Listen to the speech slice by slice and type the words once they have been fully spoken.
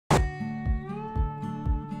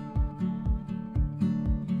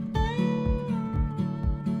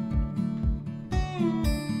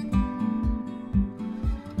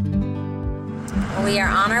We are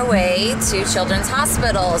on our way to Children's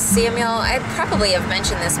Hospital. Samuel, I probably have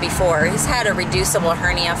mentioned this before, he's had a reducible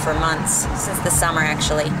hernia for months, since the summer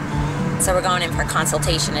actually. So we're going in for a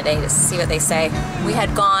consultation today to see what they say. We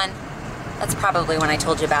had gone, that's probably when I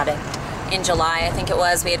told you about it, in July I think it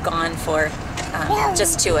was, we had gone for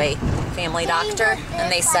just to a family doctor, and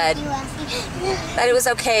they said that it was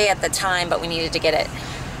okay at the time, but we needed to get it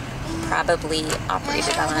probably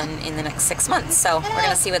operated on in the next 6 months. So we're going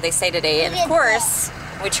to see what they say today. And of course,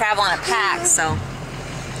 we travel in a pack, so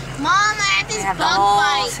Mom, I have this we have the bug whole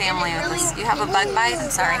bite. family with us. You have a bug bite? I'm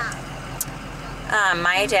sorry.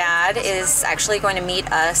 My dad is actually going to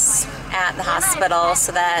meet us at the hospital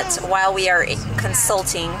so that while we are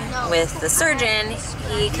consulting with the surgeon,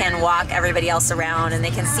 he can walk everybody else around and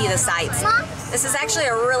they can see the sights. This is actually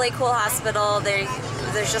a really cool hospital.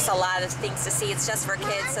 There's just a lot of things to see. It's just for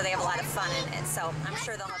kids, so they have a lot of fun in it. So I'm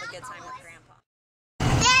sure they'll have a good time with Grandpa.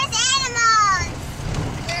 There's animals!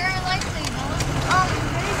 They're likely those.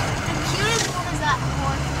 The cutest one is that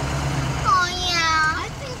horse. Oh yeah. I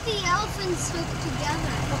think the elephants hooked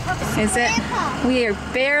together. Is it? We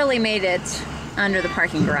barely made it under the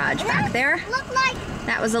parking garage back there. Look like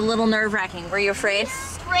That was a little nerve-wracking. Were you afraid?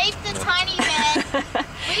 scraped the tiny bed.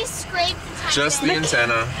 We scraped the tiny Just bed. the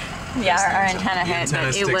antenna. Yeah, our antenna hit,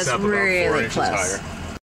 but it was really close.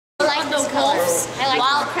 I like the wolves. I like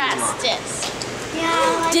wildcat sticks.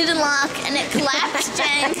 Yeah. Didn't lock and it collapsed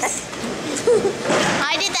and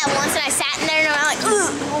I did that once and I sat in there and I'm like,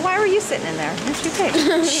 ugh. Well, why were you sitting in there? What'd you pick?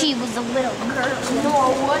 She was a little girl. No, I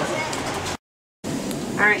wasn't.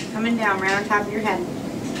 All right, coming down right on top of your head.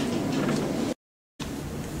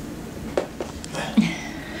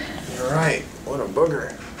 You're right. What a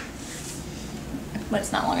booger. But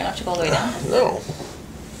it's not long enough to go all the way down. No.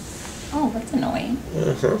 Oh, that's annoying.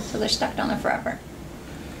 So they're stuck down there forever.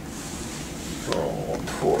 Oh,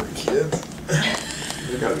 poor kid.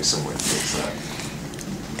 There gotta be some way to fix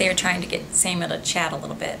that. They were trying to get Samuel to chat a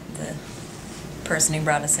little bit, the person who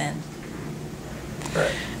brought us in.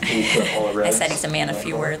 Right. I said he's a man of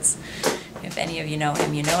few words. If any of you know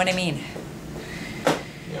him, you know what I mean.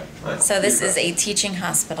 Yeah. So this is a teaching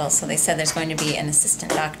hospital, so they said there's going to be an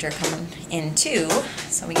assistant doctor coming in too,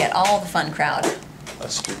 so we get all the fun crowd. A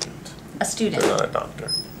student. A student. They're not a doctor.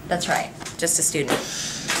 That's right, just a student.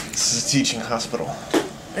 This is a teaching hospital.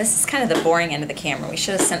 This is kind of the boring end of the camera. We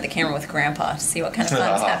should have sent the camera with Grandpa to see what kind of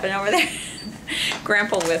fun's happening over there.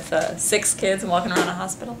 Grandpa with 6 kids walking around a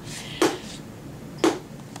hospital.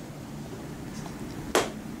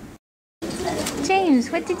 James,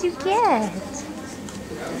 what did you get?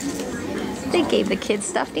 They gave the kids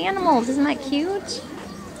stuffed animals. Isn't that cute?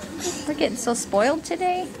 We're getting so spoiled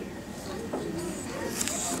today.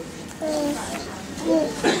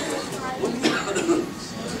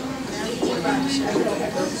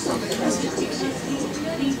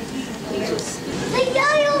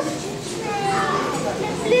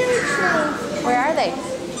 Where are they?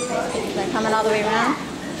 They're coming all the way around?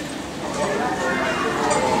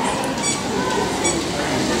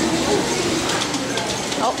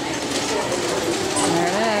 Oh, there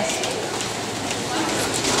it is.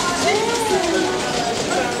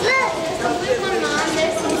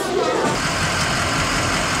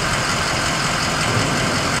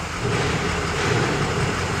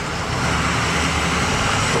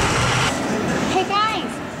 Hey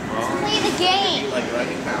guys, let's play the game.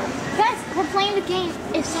 Guys, we're playing the game.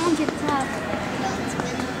 If someone gets up.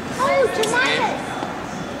 Oh, Jemima.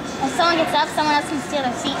 If someone gets up, someone else can steal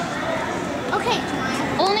their seat. Okay,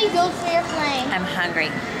 only those who are playing. I'm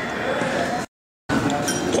hungry.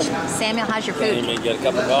 Samuel, how's your food? Get a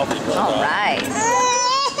cup of coffee. All right.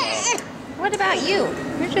 What about you?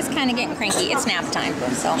 You're just kind of getting cranky. It's nap time,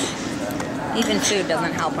 so even food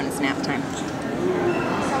doesn't help when it's nap time.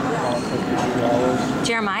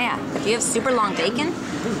 Jeremiah, do you have super long bacon?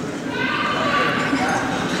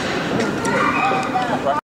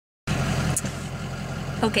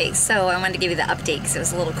 Okay, so I wanted to give you the update because it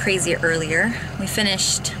was a little crazy earlier. We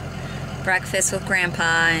finished breakfast with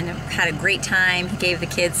Grandpa and had a great time. He gave the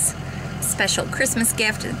kids a special Christmas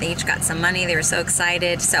gift. They each got some money. They were so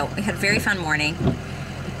excited. So we had a very fun morning.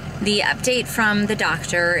 The update from the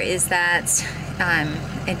doctor is that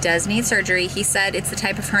it does need surgery. He said it's the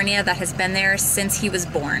type of hernia that has been there since he was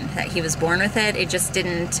born, that he was born with it. It just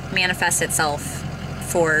didn't manifest itself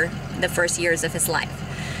for the first years of his life.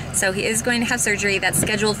 So he is going to have surgery that's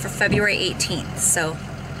scheduled for February 18th. So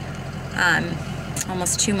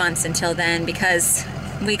almost 2 months until then, because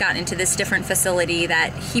we got into this different facility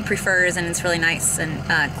that he prefers and it's really nice and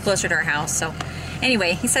closer to our house. So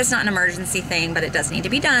anyway, he says it's not an emergency thing, but it does need to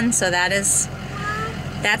be done. So that is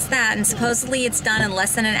that's that, and supposedly it's done in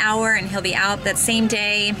less than an hour, and he'll be out that same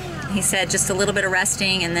day. He said just a little bit of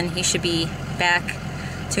resting, and then he should be back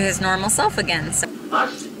to his normal self again. So.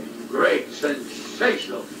 That's great,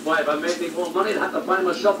 sensational. Why, if I'm making more money, I'd have to find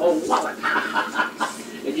myself a wallet.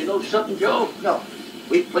 And you know something, Joe? No.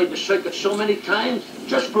 We've played the circuit so many times,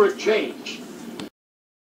 just for a change.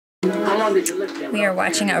 How long did you live there? We are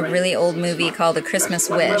watching a really old movie called A Christmas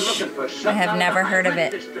Wish. I have never heard of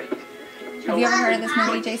it. Have you ever heard of this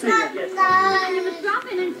movie, Jason?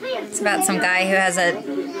 It's about some guy who has a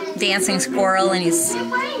dancing squirrel and he's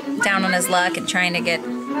down on his luck and trying to get... I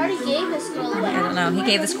already gave the squirrel away. I don't know. He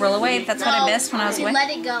gave the squirrel away. That's what I missed when I was away. Let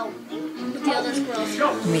it go with the other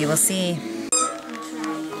squirrels. We will see.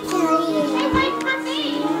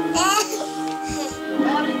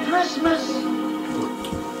 Merry Christmas!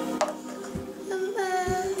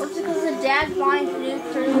 What's it because the dad buying new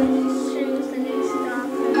shoes and new stuff?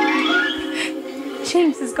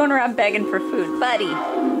 James is going around begging for food. Buddy,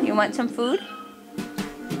 you want some food?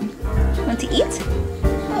 Want to eat?